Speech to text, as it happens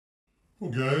Well,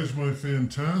 guys, my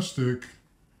fantastic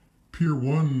Pier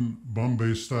 1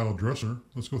 Bombay style dresser.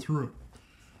 Let's go through it.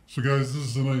 So, guys, this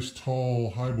is a nice tall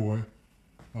high boy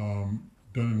done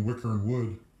in wicker and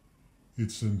wood.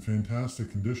 It's in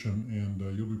fantastic condition,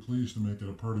 and you'll be pleased to make it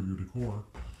a part of your decor.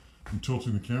 I'm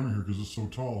tilting the camera here because it's so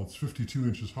tall. It's 52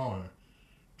 inches high.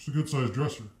 It's a good sized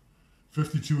dresser.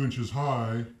 52 inches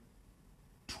high,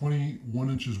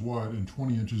 21 inches wide, and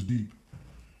 20 inches deep.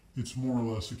 It's more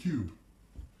or less a cube.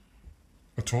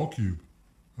 A tall cube.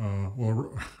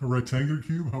 Well, a rectangular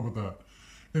cube? How about that?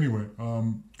 Anyway,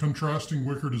 contrasting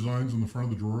wicker designs on the front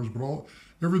of the drawers, but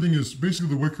everything is, basically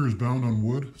the wicker is bound on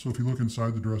wood. So if you look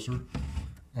inside the dresser,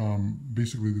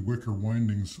 basically the wicker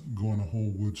windings go on a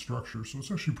whole wood structure. So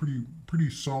it's actually pretty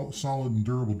solid and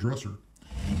durable dresser.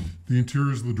 The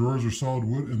interiors of the drawers are solid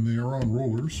wood and they are on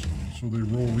rollers, so they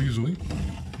roll easily.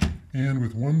 And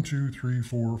with 1, 2, 3,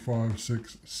 4, 5,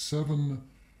 6, 7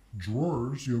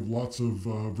 drawers, you have lots of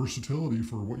versatility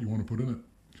for what you want to put in it.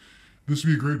 This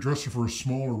would be a great dresser for a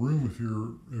smaller room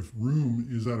if room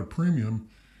is at a premium,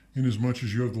 in as much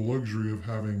as you have the luxury of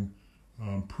having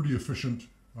pretty efficient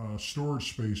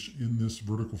storage space in this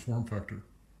vertical form factor.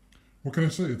 What can I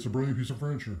say? It's a brilliant piece of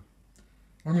furniture.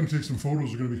 I'm going to take some photos.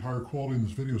 They're going to be higher quality in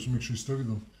this video, so make sure you study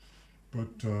them.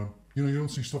 But you don't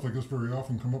see stuff like this very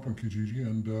often come up on Kijiji,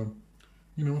 and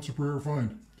it's a rare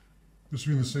find. This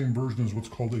being the same version as what's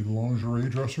called a lingerie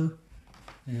dresser.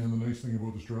 And the nice thing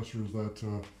about this dresser is that,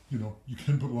 you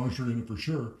can put lingerie in it for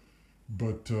sure,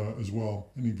 but as well,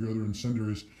 any of your other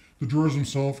incendiaries. The drawers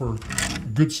themselves are a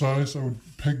good size. I would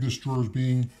peg this drawer as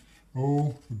being,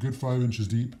 a good 5 inches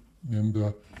deep. And,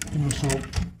 so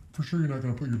for sure you're not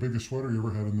going to put your biggest sweater you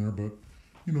ever had in there, but,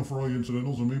 for all your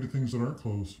incidentals and maybe things that aren't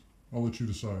clothes, I'll let you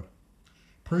decide.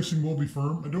 Pricing will be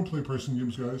firm. I don't play pricing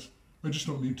games, guys. I just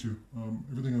don't need to.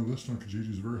 Everything I list on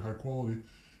Kijiji is very high quality,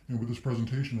 and with this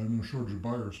presentation, I have no shortage of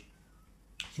buyers.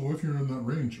 So if you're in that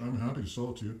range, I'm happy to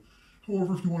sell it to you.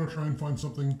 However, if you want to try and find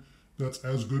something that's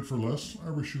as good for less,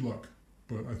 I wish you luck,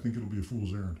 but I think it'll be a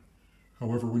fool's errand.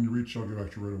 However, when you reach, I'll get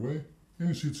back to you right away, and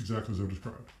you see it's exactly as I've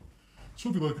described. So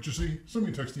if you like what you see, send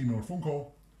me a text, email, or phone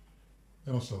call,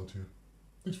 and I'll sell it to you.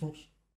 Thanks, folks.